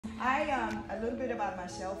A little bit about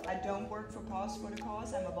myself. I don't work for Paws for the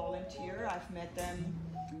Cause. I'm a volunteer. I've met them,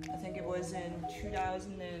 I think it was in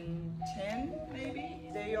 2010, maybe.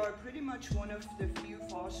 They are pretty much one of the few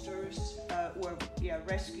fosters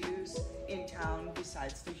rescues in town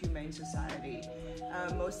besides the Humane Society.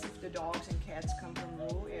 Most of the dogs and cats come from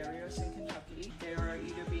rural areas in Kentucky. They are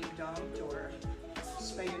either being dumped or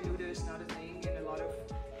spay and neuter is not a thing, and a lot of,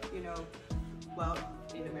 well,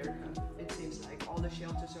 in America, it seems like all the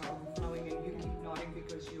shelters are overflowing, and you keep nodding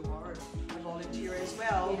because you are a volunteer as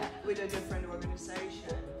well with a different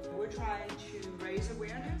organization. We're trying to raise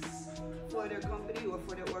awareness for the company or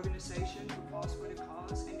for the organization, for Paws for the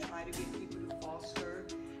Cause, and try to get people to foster.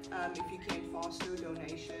 If you can't foster,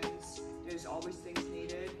 donations. There's always things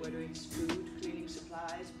needed, whether it's food, cleaning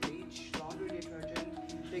supplies, bleach, laundry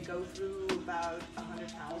detergent. They go through about 100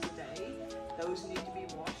 towels a day. Those need to be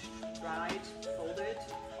washed, dried, folded,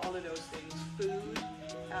 all of those things. Food,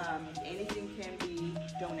 anything can be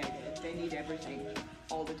donated. They need everything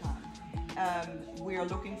all the time. We are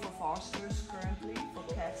looking for fosters currently for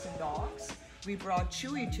cats and dogs. We brought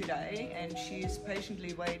Chewy today, and she's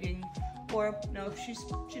patiently waiting. Or no,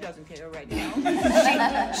 she doesn't care right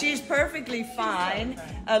now. She's perfectly fine.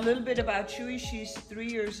 A little bit about Chewy, she's 3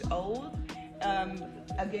 years old.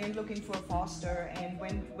 Again, looking for a foster, and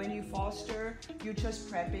when you foster, you're just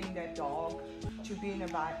prepping that dog to be in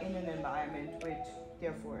an environment with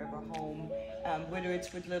their forever home. Whether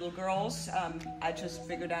it's with little girls, I just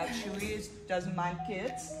figured out Chewy doesn't mind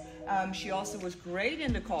kids. She also was great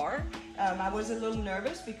in the car. I was a little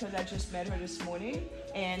nervous because I just met her this morning,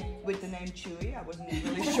 and with the name Chewy, I wasn't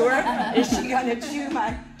really sure, is she gonna chew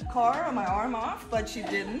my car or my arm off, but she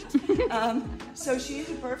didn't. So she's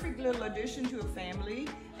a perfect little addition to a family,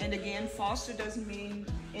 and again, foster doesn't mean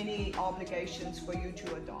any obligations for you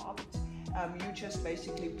to adopt. You're just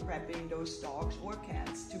basically prepping those dogs or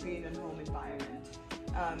cats to be in a home environment.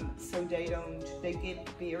 So they get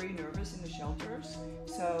very nervous in the shelters.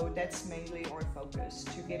 So that's mainly our focus,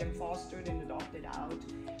 to get them fostered and adopted out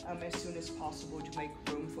as soon as possible to make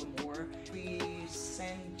room for more. We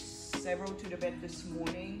sent several to the vet this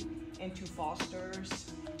morning into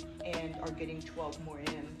fosters and are getting 12 more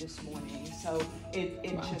in this morning. So it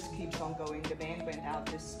just keeps on going. The van went out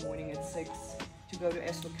this morning at 6 to go to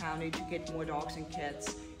Estill County to get more dogs and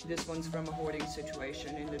cats. This one's from a hoarding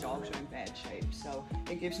situation, and the dogs are in bad shape. So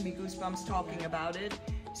it gives me goosebumps talking about it.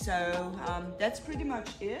 So that's pretty much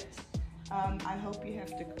it. I hope you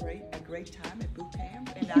have a great time at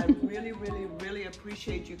Bootcamp, and I really, really, really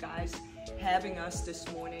appreciate you guys having us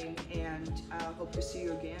this morning, and I hope to see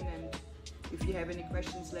you again. And if you have any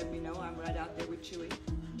questions, let me know. I'm right out there with Chewy.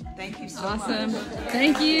 Thank you so much. Awesome.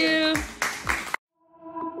 Thank you.